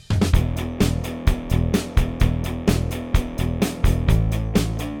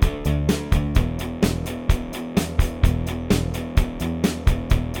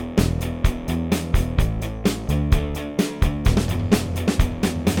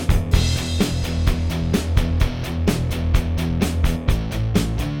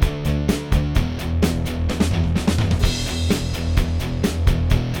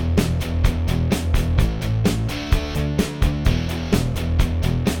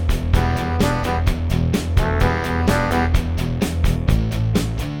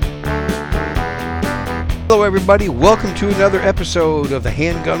Hello, everybody. Welcome to another episode of the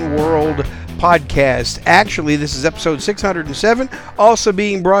Handgun World podcast. Actually, this is episode 607, also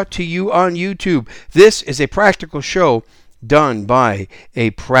being brought to you on YouTube. This is a practical show done by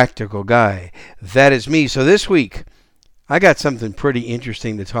a practical guy. That is me. So this week, I got something pretty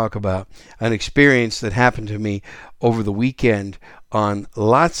interesting to talk about, an experience that happened to me over the weekend on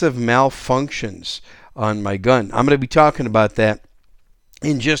lots of malfunctions on my gun. I'm going to be talking about that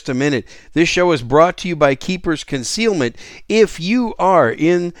in just a minute. This show is brought to you by Keepers Concealment. If you are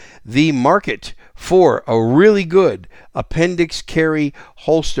in the market for a really good appendix carry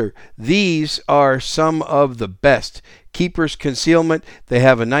holster, these are some of the best. Keepers Concealment, they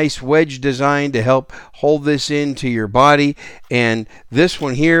have a nice wedge design to help hold this into your body, and this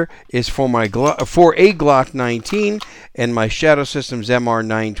one here is for a Glock 19, and my Shadow Systems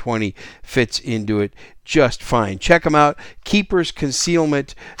MR920 fits into it just fine. Check them out,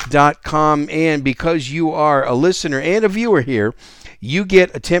 keepersconcealment.com, and because you are a listener and a viewer here, you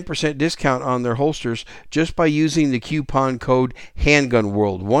get a 10% discount on their holsters just by using the coupon code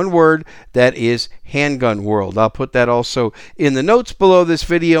HandgunWorld. One word, that is HandgunWorld. I'll put that also in the notes below this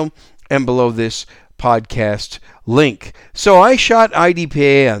video and below this podcast link. So I shot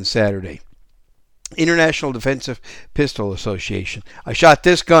IDPA on Saturday, International Defensive Pistol Association. I shot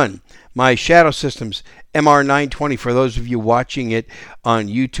this gun, my Shadow Systems MR920, for those of you watching it on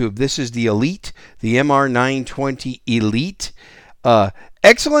YouTube. This is the Elite, the MR920 Elite.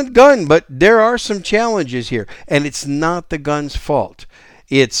 Excellent gun, but there are some challenges here, and it's not the gun's fault.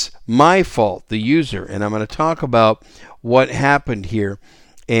 It's my fault, the user, and I'm going to talk about what happened here.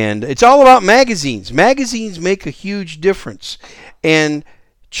 And it's all about magazines. Magazines make a huge difference, and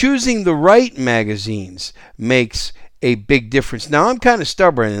choosing the right magazines makes a big difference. Now, I'm kind of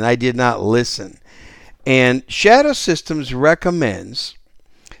stubborn, and I did not listen. And Shadow Systems recommends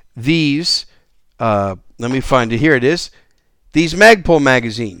these, let me find it, here it is, these Magpul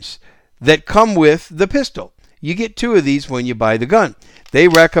magazines that come with the pistol. You get 2 of these when you buy the gun. They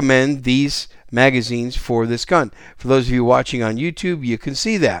recommend these magazines for this gun. For those of you watching on YouTube, you can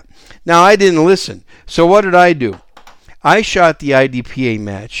see that. Now, I didn't listen. So what did I do? I shot the IDPA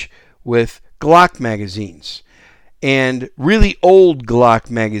match with Glock magazines, and really old Glock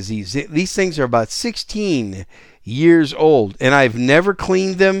magazines. These things are about 16 years old, and I've never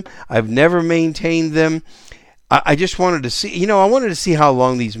cleaned them. I've never maintained them. I just wanted to see, I wanted to see how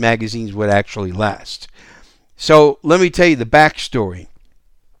long these magazines would actually last. So let me tell you the backstory.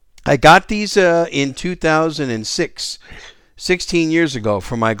 I got these in 2006, 16 years ago,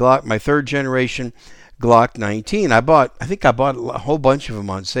 for my Glock, my 3rd generation Glock 19. I think I bought a whole bunch of them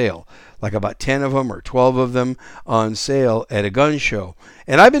on sale, like about 10 of them or 12 of them on sale at a gun show.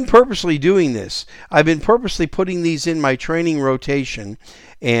 And I've been purposely doing this. I've been purposely putting these in my training rotation,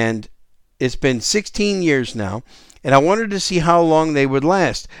 and it's been 16 years now, and I wanted to see how long they would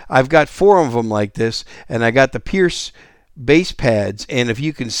last. I've got 4 of them like this, and I got the Pierce base pads, and if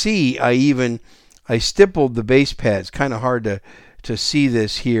you can see, I stippled the base pads. Kind of hard to see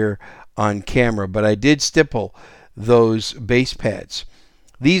this here on camera, but I did stipple those base pads.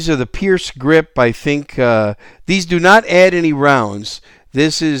 These are the Pierce grip. I think these do not add any rounds.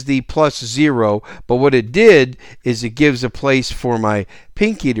 This is the +0, but what it did is it gives a place for my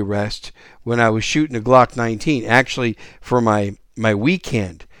pinky to rest when I was shooting a Glock 19, actually for my weak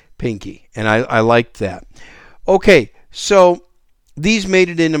hand pinky, and I liked that. Okay, so these made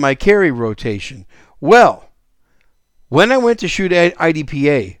it into my carry rotation. Well, when I went to shoot at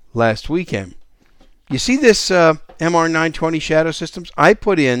IDPA last weekend, you see this MR920 Shadow Systems? I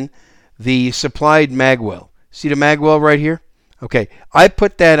put in the supplied magwell. See the magwell right here? Okay, I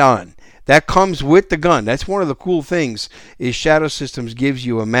put that on. That comes with the gun. That's one of the cool things, is Shadow Systems gives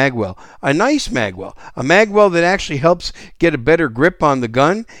you a magwell. A nice magwell. A magwell that actually helps get a better grip on the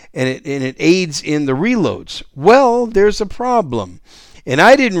gun, and it aids in the reloads. Well, there's a problem. And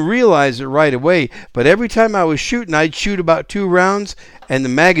I didn't realize it right away, but every time I was shooting, I'd shoot about 2 rounds, and the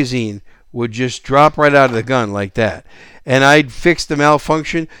magazine would just drop right out of the gun like that. And I'd fix the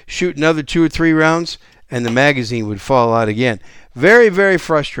malfunction, shoot another 2 or 3 rounds, and the magazine would fall out again. Very, very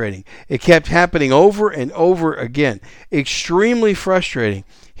frustrating. It kept happening over and over again. Extremely frustrating.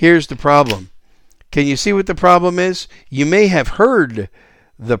 Here's the problem. Can you see what the problem is? You may have heard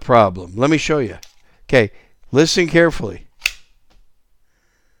the problem. Let me show you. Okay, listen carefully.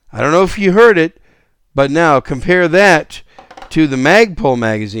 I don't know if you heard it, but now compare that to the Magpul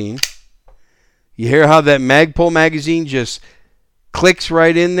magazine. You hear how that Magpul magazine just clicks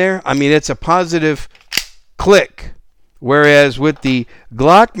right in there? I mean, it's a positive click. Whereas with the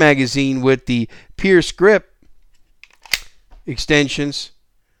Glock magazine with the Pierce grip extensions,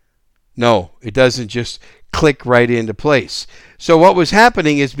 no, it doesn't just click right into place. So what was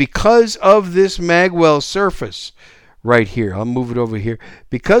happening is because of this magwell surface right here, I'll move it over here.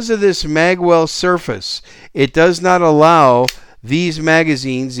 Because of this magwell surface, it does not allow these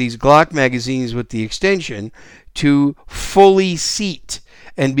magazines, these Glock magazines with the extension, to fully seat.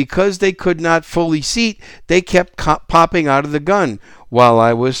 And because they could not fully seat, they kept popping out of the gun while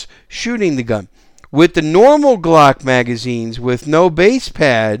I was shooting the gun. With the normal Glock magazines with no base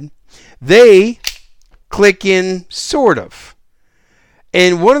pad, they click in sort of.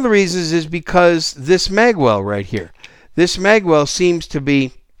 And one of the reasons is because this magwell right here. This magwell seems to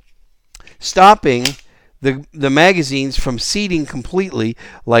be stopping the magazines from seating completely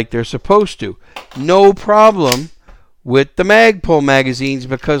like they're supposed to. No problem with the Magpul magazines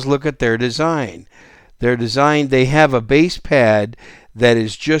because look at their design. They have a base pad that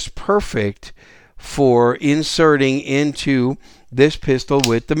is just perfect for inserting into this pistol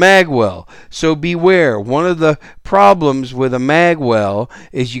with the magwell. So beware. One of the problems with a magwell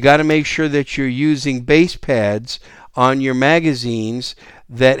is you got to make sure that you're using base pads on your magazines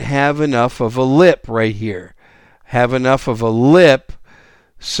that have enough of a lip right here. Have enough of a lip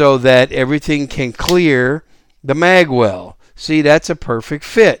so that everything can clear the magwell. See, that's a perfect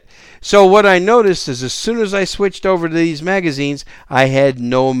fit. So what I noticed is as soon as I switched over to these magazines, I had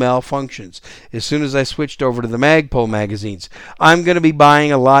no malfunctions. As soon as I switched over to the Magpul magazines, I'm going to be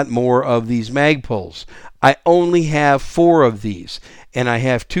buying a lot more of these Magpuls. I only have 4 of these, and I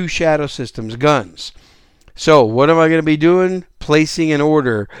have 2 Shadow Systems guns. So what am I going to be doing? Placing an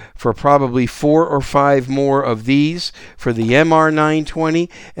order for probably 4 or 5 more of these for the MR920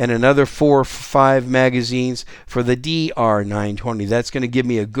 and another 4 or 5 magazines for the DR920. That's going to give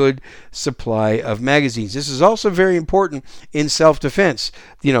me a good supply of magazines. This is also very important in self-defense.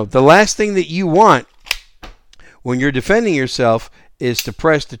 You know, the last thing that you want when you're defending yourself is to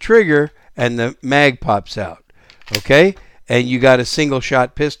press the trigger and the mag pops out. Okay? And you got a single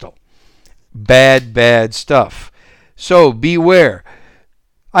shot pistol. Bad stuff. So beware.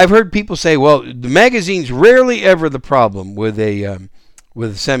 I've heard people say, well, the magazine's rarely ever the problem with a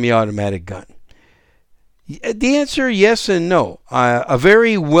semi-automatic gun. The answer, yes and no. A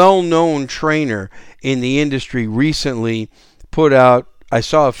very well-known trainer in the industry recently put out, I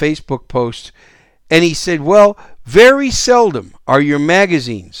saw a Facebook post, and he said, well, very seldom are your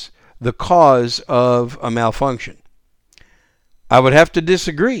magazines the cause of a malfunction. I would have to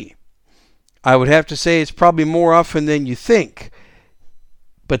disagree. I would have to say it's probably more often than you think.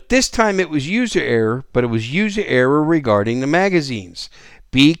 But this time it was user error, but it was user error regarding the magazines.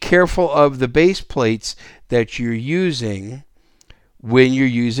 Be careful of the base plates that you're using when you're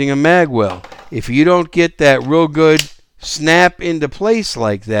using a magwell. If you don't get that real good snap into place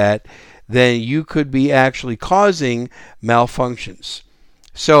like that, then you could be actually causing malfunctions.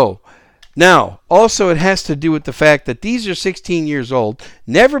 So, now, also it has to do with the fact that these are 16 years old,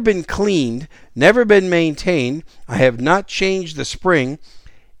 never been cleaned, never been maintained. I have not changed the spring.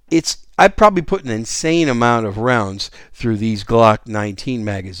 I probably put an insane amount of rounds through these Glock 19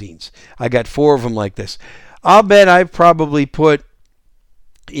 magazines. I got 4 of them like this. I'll bet I've probably put,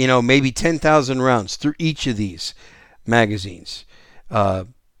 maybe 10,000 rounds through each of these magazines.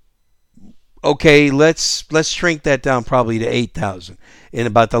 Okay, let's shrink that down probably to 8,000 in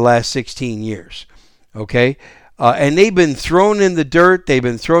about the last 16 years. Okay? And they've been thrown in the dirt. They've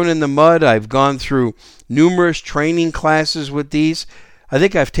been thrown in the mud. I've gone through numerous training classes with these. I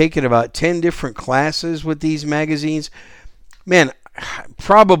think I've taken about 10 different classes with these magazines. Man,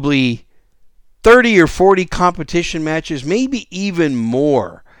 probably 30 or 40 competition matches, maybe even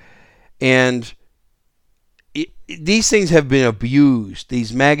more. And these things have been abused.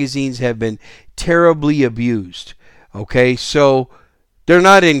 These magazines have been terribly abused. Okay, so they're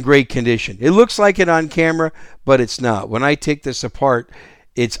not in great condition. It looks like it on camera, but it's not. When I take this apart,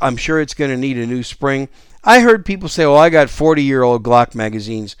 I'm sure it's going to need a new spring. I heard people say, I got 40-year-old Glock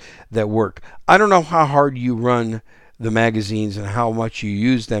magazines that work. I don't know how hard you run the magazines and how much you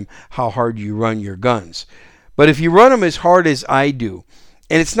use them, how hard you run your guns. But if you run them as hard as I do,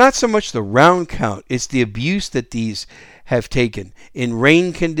 and it's not so much the round count, it's the abuse that these have taken in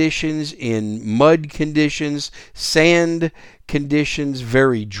rain conditions, in mud conditions, sand conditions,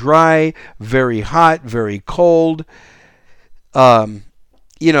 very dry, very hot, very cold.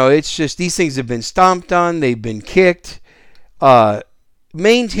 It's just these things have been stomped on, they've been kicked.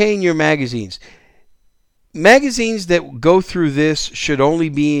 Maintain your magazines. Magazines that go through this should only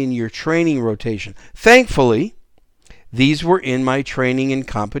be in your training rotation. Thankfully, these were in my training and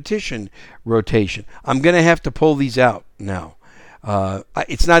competition rotation. I'm going to have to pull these out now.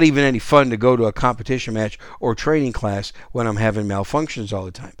 It's not even any fun to go to a competition match or training class when I'm having malfunctions all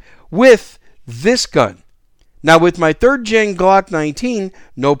the time. With this gun, Now with my 3rd gen Glock 19,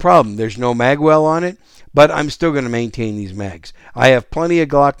 no problem. There's no magwell on it, but I'm still going to maintain these mags. I have plenty of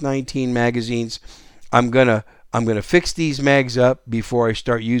Glock 19 magazines. I'm gonna fix these mags up before I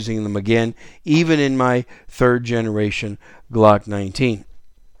start using them again, even in my 3rd generation Glock 19.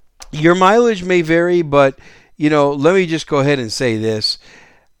 Your mileage may vary, but let me just go ahead and say this.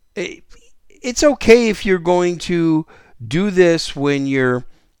 It's okay if you're going to do this when you're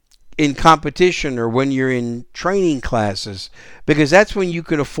in competition or when you're in training classes, because that's when you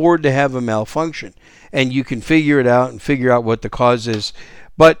can afford to have a malfunction and you can figure it out and figure out what the cause is,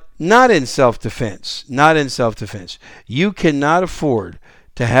 but not in self-defense. Not in self-defense. You cannot afford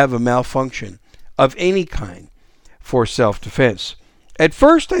to have a malfunction of any kind for self-defense. At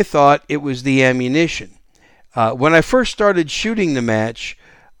first I thought it was the ammunition. When I first started shooting the match,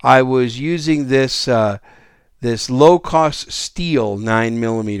 I was using this low-cost steel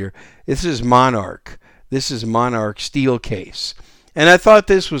 9mm. This is Monarch. This is Monarch steel case. And I thought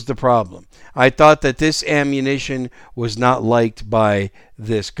this was the problem. I thought that this ammunition was not liked by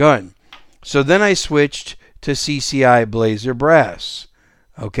this gun. So then I switched to CCI Blazer brass.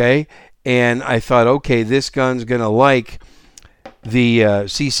 Okay? And I thought, okay, this gun's going to like the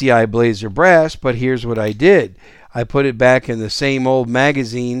CCI Blazer brass, but here's what I did. I put it back in the same old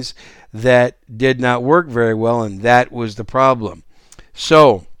magazines that did not work very well, and that was the problem.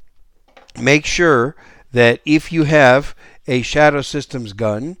 So make sure that if you have a Shadow Systems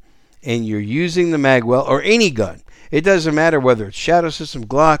gun and you're using the magwell, or any gun, it doesn't matter whether it's Shadow System,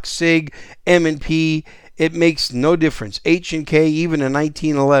 Glock, SIG, M&P, it makes no difference. H&K, even a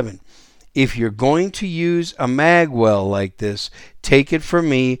 1911. If you're going to use a magwell like this, take it from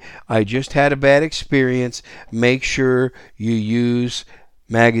me. I just had a bad experience. Make sure you use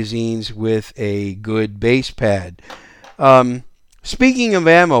magazines with a good base pad. Speaking of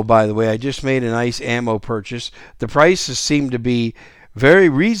ammo, by the way, I just made a nice ammo purchase. The prices seem to be very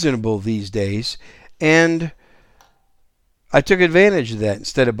reasonable these days, and I took advantage of that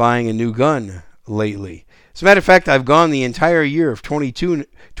instead of buying a new gun lately. As a matter of fact, I've gone the entire year of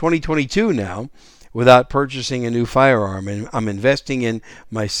 2022 now without purchasing a new firearm, and I'm investing in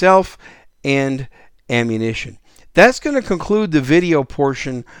myself and ammunition. That's going to conclude the video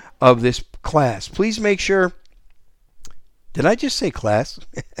portion of this class. Please make sure, did I just say class?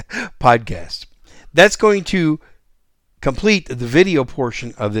 Podcast. That's going to complete the video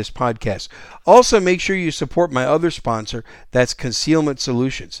portion of this podcast. Also, make sure you support my other sponsor, that's Concealment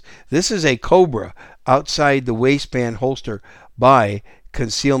Solutions. This is a Cobra outside the waistband holster by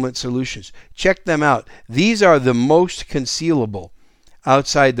Concealment Solutions. Check them out. These are the most concealable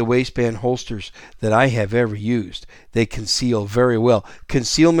outside the waistband holsters that I have ever used. They conceal very well.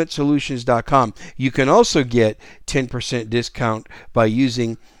 ConcealmentSolutions.com. You can also get 10% discount by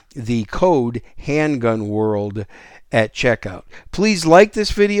using the code HandgunWorld at checkout. Please like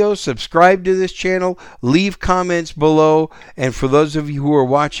this video, subscribe to this channel, leave comments below, and for those of you who are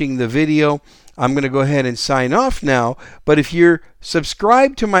watching the video, I'm going to go ahead and sign off now, but if you're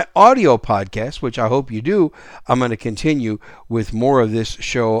subscribed to my audio podcast, which I hope you do, I'm going to continue with more of this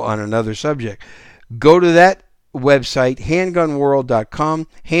show on another subject. Go to that website, handgunworld.com,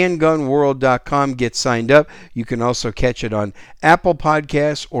 handgunworld.com. Get signed up. You can also catch it on Apple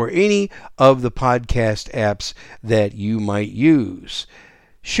Podcasts or any of the podcast apps that you might use.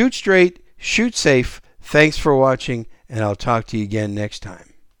 Shoot straight, shoot safe. Thanks for watching, and I'll talk to you again next time.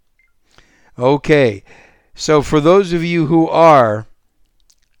 Okay, so for those of you who are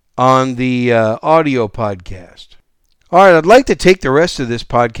on the audio podcast, all right, I'd like to take the rest of this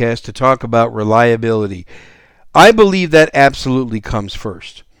podcast to talk about reliability. I believe that absolutely comes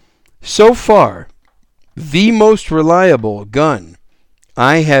first. So far, the most reliable gun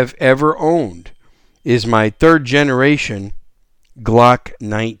I have ever owned is my 3rd generation Glock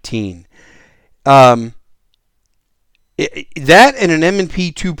 19. That and an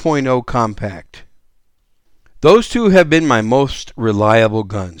M&P 2.0 compact. Those two have been my most reliable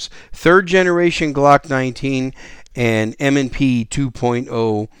guns. 3rd generation Glock 19 and M&P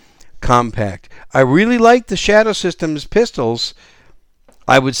 2.0 compact. I really like the Shadow Systems pistols.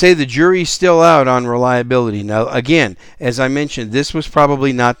 I would say the jury's still out on reliability. Now, again, as I mentioned, this was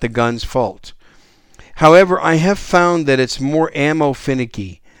probably not the gun's fault. However, I have found that it's more ammo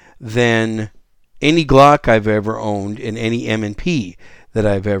finicky than any Glock I've ever owned and any M&P that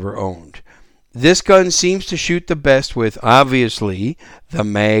I've ever owned. This gun seems to shoot the best with, obviously, the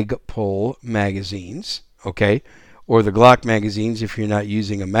Magpul magazines, okay, or the Glock magazines if you're not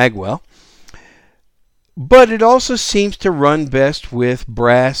using a magwell. But it also seems to run best with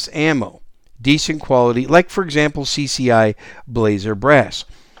brass ammo, decent quality, like, for example, CCI Blazer brass.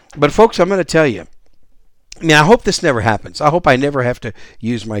 But, folks, I'm going to tell you, I mean, I hope this never happens. I hope I never have to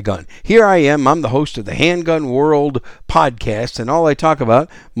use my gun. Here I am. I'm the host of the Handgun World podcast, and all I talk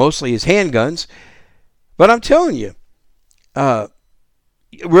about mostly is handguns. But I'm telling you,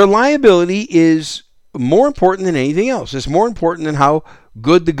 reliability is more important than anything else. It's more important than how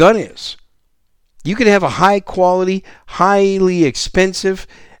good the gun is. You can have a high quality, highly expensive,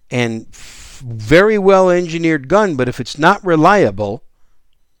 and very well engineered gun, but if it's not reliable,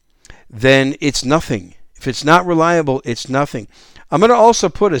 then it's nothing. If it's not reliable, it's nothing. I'm going to also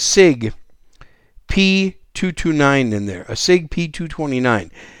put a SIG P229 in there, a SIG P229.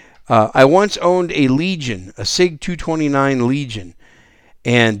 I once owned a Legion, a SIG 229 Legion,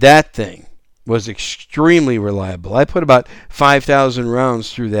 and that thing was extremely reliable. I put about 5,000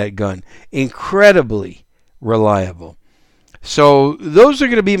 rounds through that gun. Incredibly reliable. So those are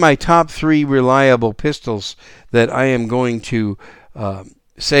going to be my top 3 reliable pistols that I am going to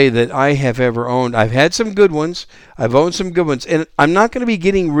say that I have ever owned. I've had some good ones. I've owned some good ones. And I'm not going to be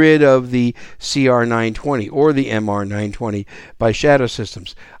getting rid of the CR920 or the MR920 by Shadow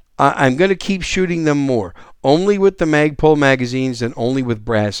Systems. I'm going to keep shooting them more. Only with the Magpul magazines and only with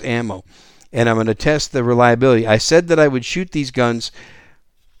brass ammo. And I'm going to test the reliability. I said that I would shoot these guns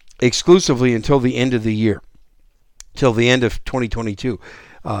exclusively until the end of the year, till the end of 2022.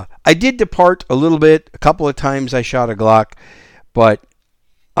 I did depart a little bit. A couple of times I shot a Glock, but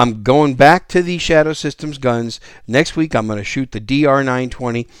I'm going back to the Shadow Systems guns. Next week I'm going to shoot the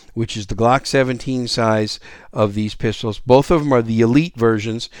DR920, which is the Glock 17 size of these pistols. Both of them are the elite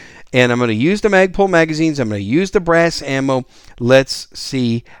versions. And I'm going to use the Magpul magazines. I'm going to use the brass ammo. Let's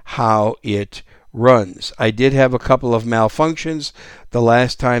see how it runs. I did have a couple of malfunctions the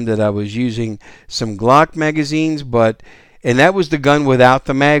last time that I was using some Glock magazines, and that was the gun without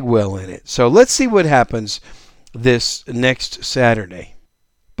the mag well in it. So let's see what happens this next Saturday.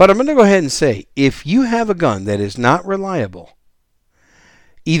 But I'm going to go ahead and say, if you have a gun that is not reliable,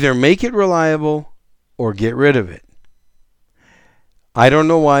 either make it reliable or get rid of it. I don't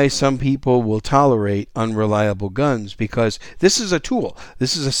know why some people will tolerate unreliable guns, because this is a tool.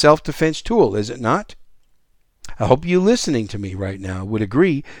 This is a self-defense tool, is it not? I hope you listening to me right now would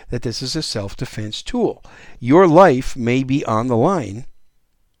agree that this is a self-defense tool. Your life may be on the line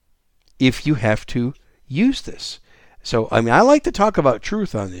if you have to use this. So, I like to talk about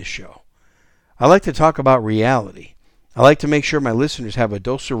truth on this show. I like to talk about reality. I like to make sure my listeners have a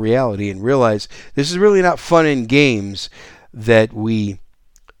dose of reality and realize this is really not fun and games that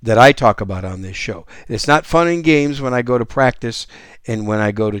I talk about on this show. It's not fun and games when I go to practice and when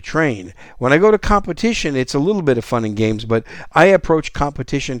I go to train. When I go to competition, it's a little bit of fun and games, but I approach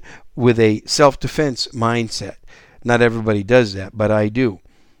competition with a self-defense mindset. Not everybody does that, but I do.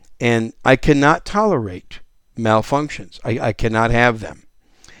 And I cannot tolerate malfunctions. I cannot have them.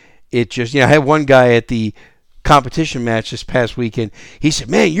 It just, I had one guy at the competition match this past weekend. He said,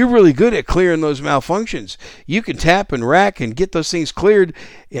 "Man, you're really good at clearing those malfunctions. You can tap and rack and get those things cleared."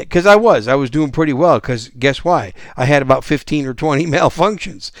 Because I was doing pretty well, because guess why? I had about 15 or 20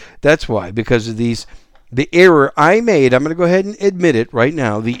 malfunctions. That's why, because of the error I made. I'm going to go ahead and admit it right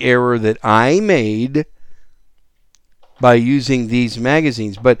now. The error that I made by using these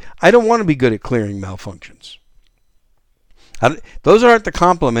magazines. But I don't want to be good at clearing malfunctions. Those aren't the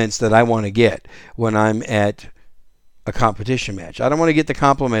compliments that I want to get when I'm at a competition match. I don't want to get the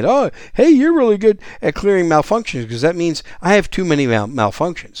compliment, "Oh, hey, you're really good at clearing malfunctions," because that means I have too many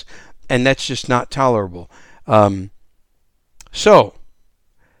malfunctions, and that's just not tolerable. So,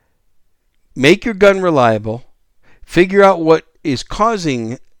 make your gun reliable. Figure out what is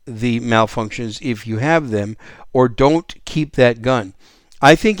causing the malfunctions if you have them, or don't keep that gun.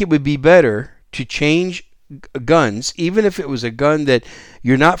 I think it would be better to change guns, even if it was a gun that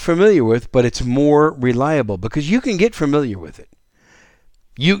you're not familiar with, but it's more reliable, because you can get familiar with it.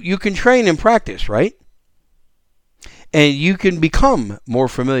 You can train and practice, right? And you can become more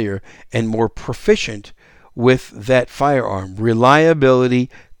familiar and more proficient with that firearm. Reliability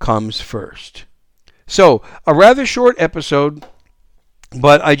comes first. So, a rather short episode,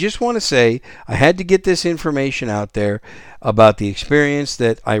 but I just want to say I had to get this information out there about the experience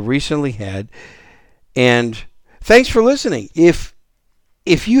that I recently had. And thanks for listening. If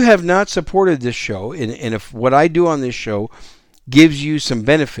you have not supported this show, and if what I do on this show gives you some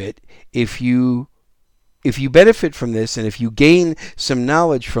benefit, if you benefit from this, and if you gain some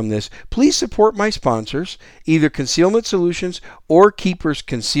knowledge from this, please support my sponsors, either Concealment Solutions or Keepers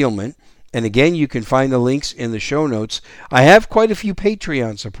Concealment. And again, you can find the links in the show notes. I have quite a few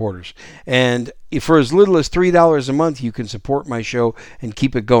Patreon supporters, and for as little as $3 a month, you can support my show and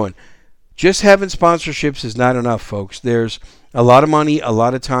keep it going. Just having sponsorships is not enough, folks. There's a lot of money, a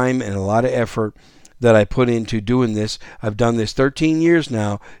lot of time, and a lot of effort that I put into doing this. I've done this 13 years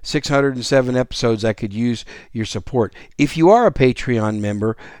now, 607 episodes. I could use your support. If you are a Patreon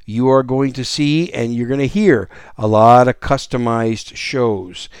member, you are going to see and you're going to hear a lot of customized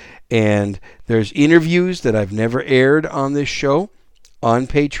shows. And there's interviews that I've never aired on this show on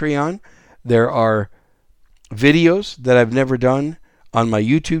Patreon. There are videos that I've never done on my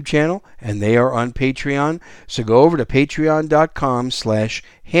YouTube channel, and they are on Patreon. So go over to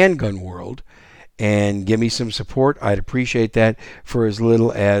patreon.com/handgunworld and give me some support. I'd appreciate that for as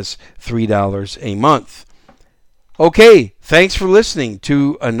little as $3 a month. Okay, thanks for listening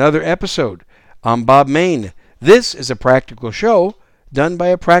to another episode. I'm Bob Mayne. This is a practical show done by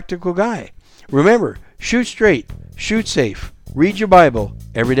a practical guy. Remember, shoot straight, shoot safe, read your Bible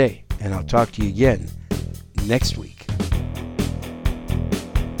every day, and I'll talk to you again next week.